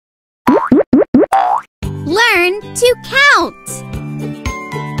To count.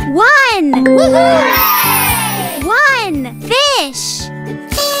 1. Woohoo! 1 fish.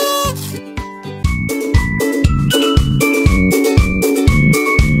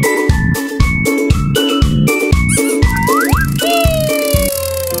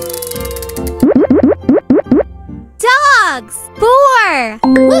 4.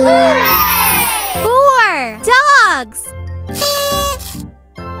 Woohoo! 4 dogs.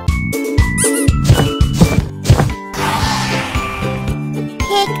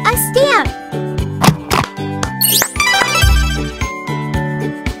 'Pick a stamp.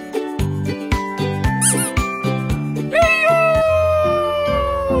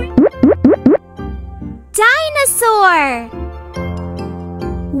 Dinosaur.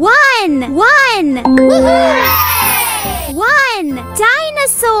 1. Woohoo! 1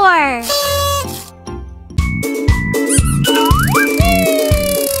 dinosaur.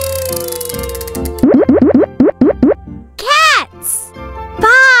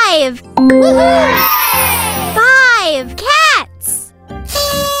 5. Woohoo! 5 cats.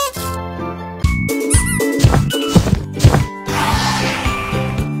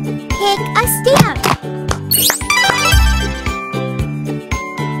 'Pick a stamp.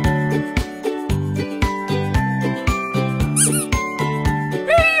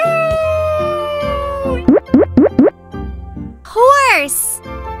 Horse.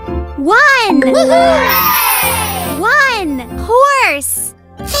 1. Woohoo! 1 horse.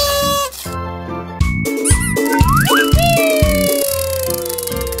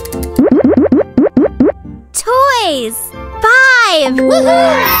 5.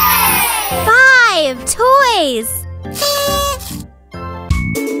 Woohoo! 5 toys.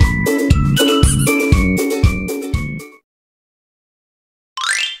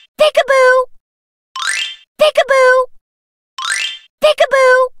 'Peekaboo! Peekaboo!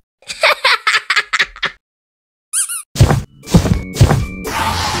 Peekaboo!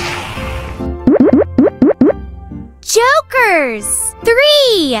 Jokers.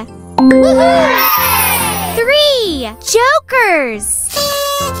 3. Woohoo! 3 jokers.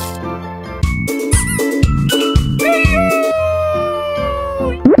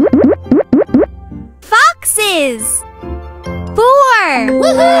 4.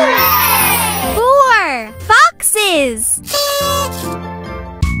 Woohoo! 4 foxes.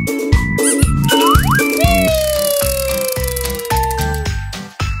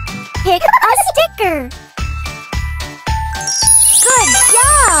 'Pick a sticker. Good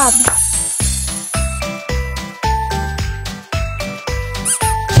job!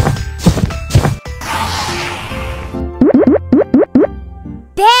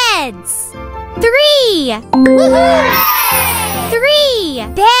 Beds. 3. Woohoo! 3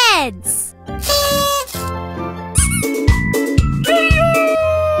 beds.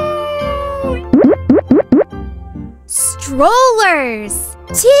 'Strollers.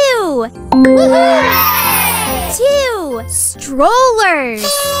 2. Woohoo! 2 strollers.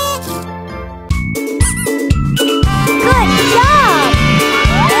 Good job!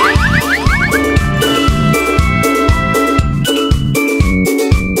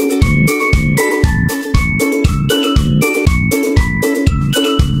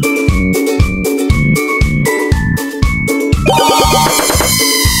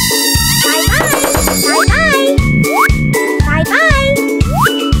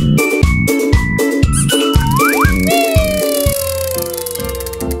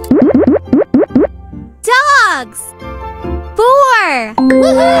 Dogs. 4.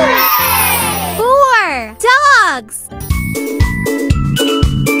 Woohoo! 4 dogs.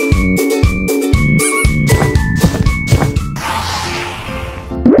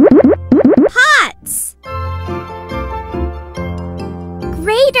 'Pots.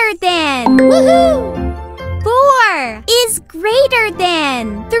 Greater than. Woohoo! 4 is greater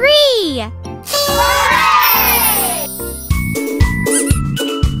than 3.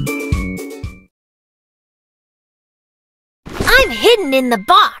 I'm hidden in the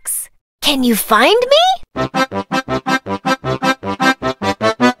box. Can you find me?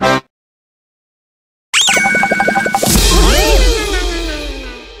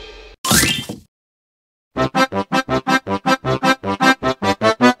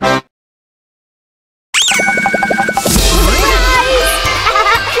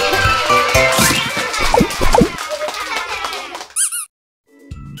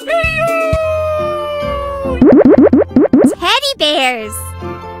 Teddy bears.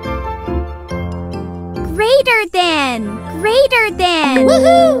 Greater than.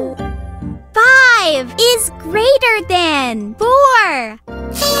 Woohoo! 5 is greater than 4.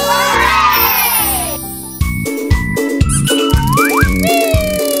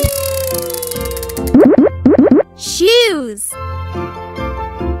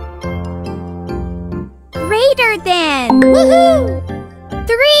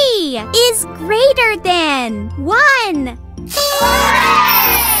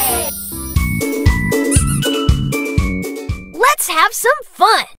 have some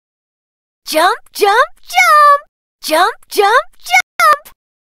fun. Jump, jump, jump. Jump, jump, jump.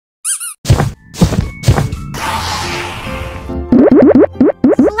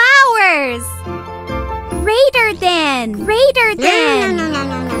 Flowers. Greater than. Greater than.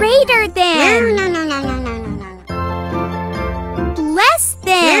 Greater than. Less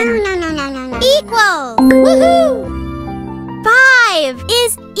than. Equals. Woohoo! 5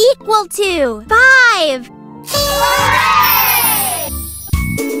 is equal to 5.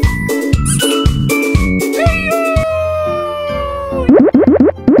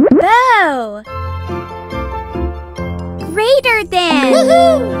 Bow. Greater than.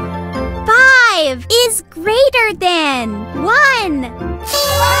 Woohoo! 5 is greater than 1.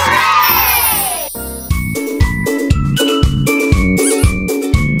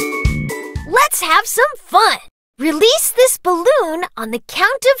 Let's have some fun. Release this balloon on the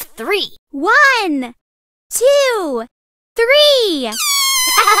count of 3. 1, 2, 3.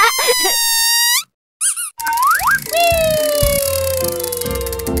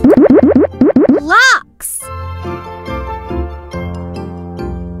 Locks.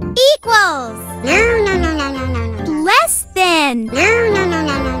 Equals. Less than.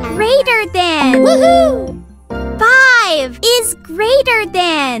 Greater than. Woohoo! 5 is greater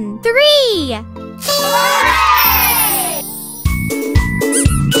than 3.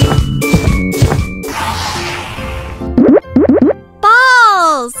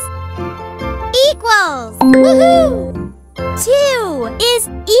 Balls. Equals. Woohoo! 2 is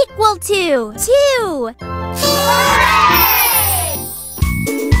equal to 2.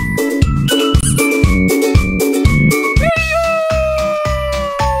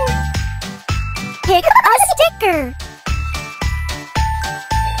 Pick a sticker.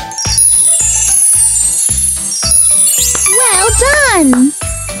 Well done!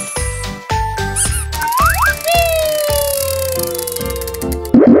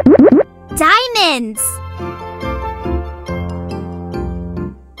 Diamonds.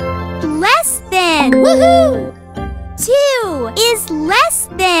 Less than. Woohoo! 2 is less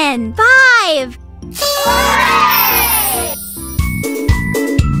than 5.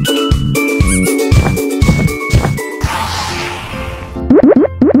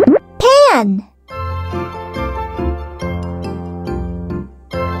 Pan.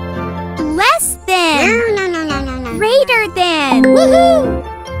 Less than. Greater than. Woohoo!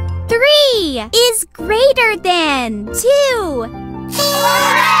 3 is greater than 2.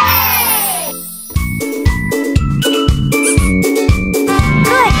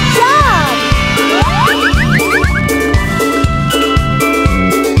 Good job!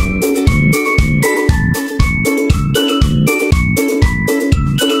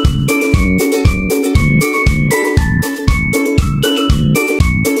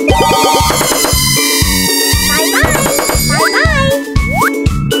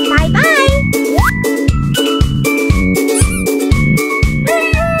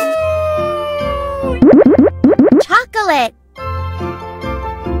 Chocolate.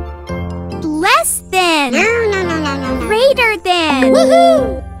 Less than. Greater than.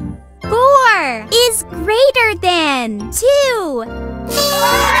 Woohoo! 4 is greater than 2.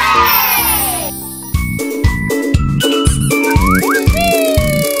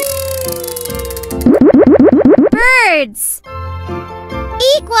 Birds.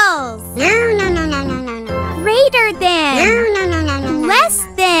 Equals. Greater than. Less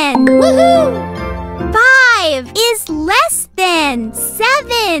than. Woohoo! 5 is less than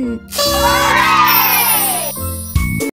 7.